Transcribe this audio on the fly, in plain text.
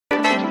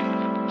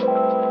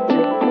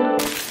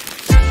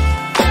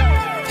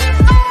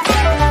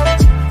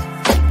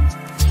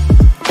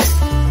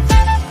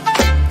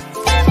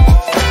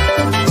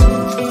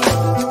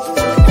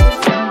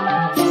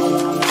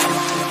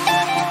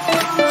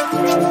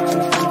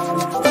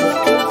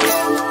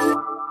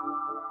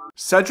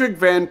Sedrick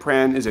Van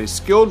Pran is a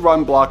skilled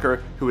run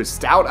blocker who is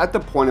stout at the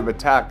point of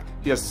attack.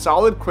 He has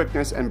solid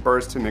quickness and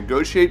burst to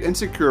negotiate and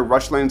secure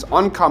rush lanes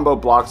on combo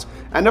blocks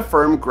and a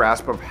firm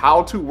grasp of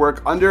how to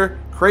work under,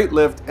 create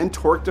lift, and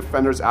torque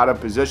defenders out of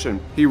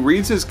position. He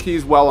reads his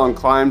keys well on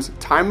climbs,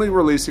 timely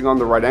releasing on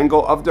the right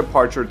angle of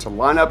departure to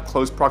line up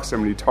close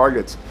proximity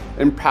targets.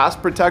 In pass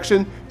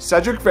protection,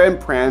 Sedrick Van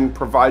Pran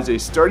provides a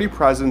sturdy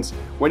presence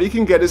when he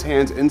can get his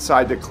hands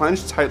inside to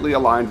clench tightly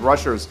aligned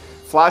rushers,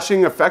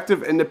 flashing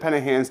effective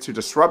independent hands to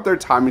disrupt their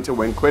timing to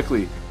win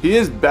quickly. He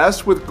is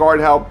best with guard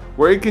help,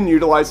 where he can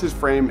utilize his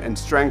frame and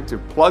strength to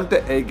plug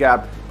the A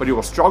gap, but he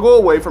will struggle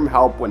away from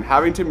help when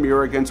having to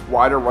mirror against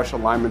wider rush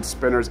alignment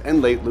spinners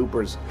and late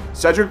loopers.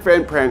 Sedrick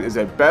Van Pran is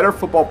a better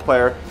football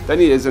player than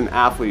he is an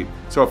athlete,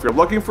 so if you're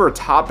looking for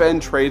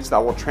top-end traits that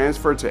will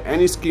transfer to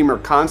any scheme or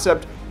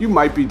concept, you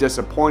might be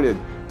disappointed.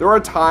 There are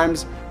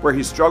times where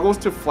he struggles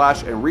to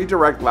flash and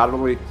redirect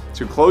laterally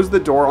to close the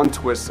door on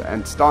twists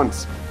and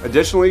stunts.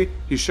 Additionally,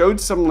 he showed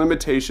some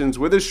limitations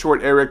with his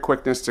short area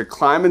quickness to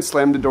climb and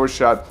slam the door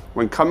shut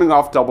when coming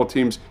off double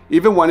teams,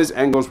 even when his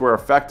angles were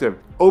effective.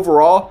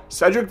 Overall,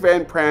 Sedrick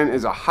Van Pran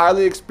is a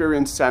highly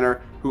experienced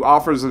center who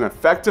offers an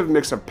effective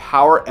mix of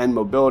power and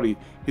mobility.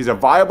 He's a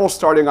viable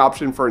starting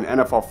option for an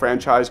NFL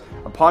franchise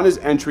upon his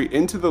entry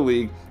into the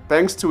league,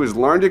 thanks to his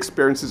learned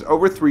experiences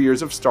over 3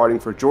 years of starting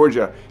for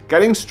Georgia.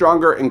 Getting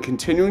stronger and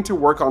continuing to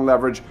work on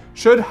leverage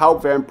should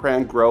help Van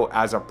Pran grow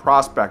as a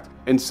prospect.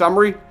 In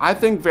summary, I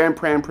think Van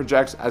Pran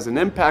projects as an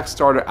impact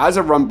starter as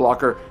a run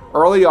blocker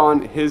early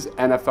on his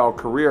NFL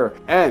career,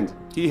 and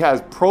he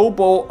has Pro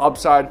Bowl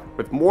upside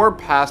with more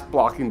pass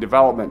blocking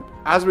development.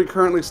 As we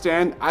currently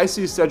stand, I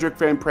see Sedrick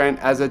Van Pran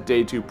as a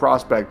day 2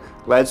 prospect.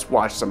 Let's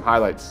watch some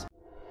highlights.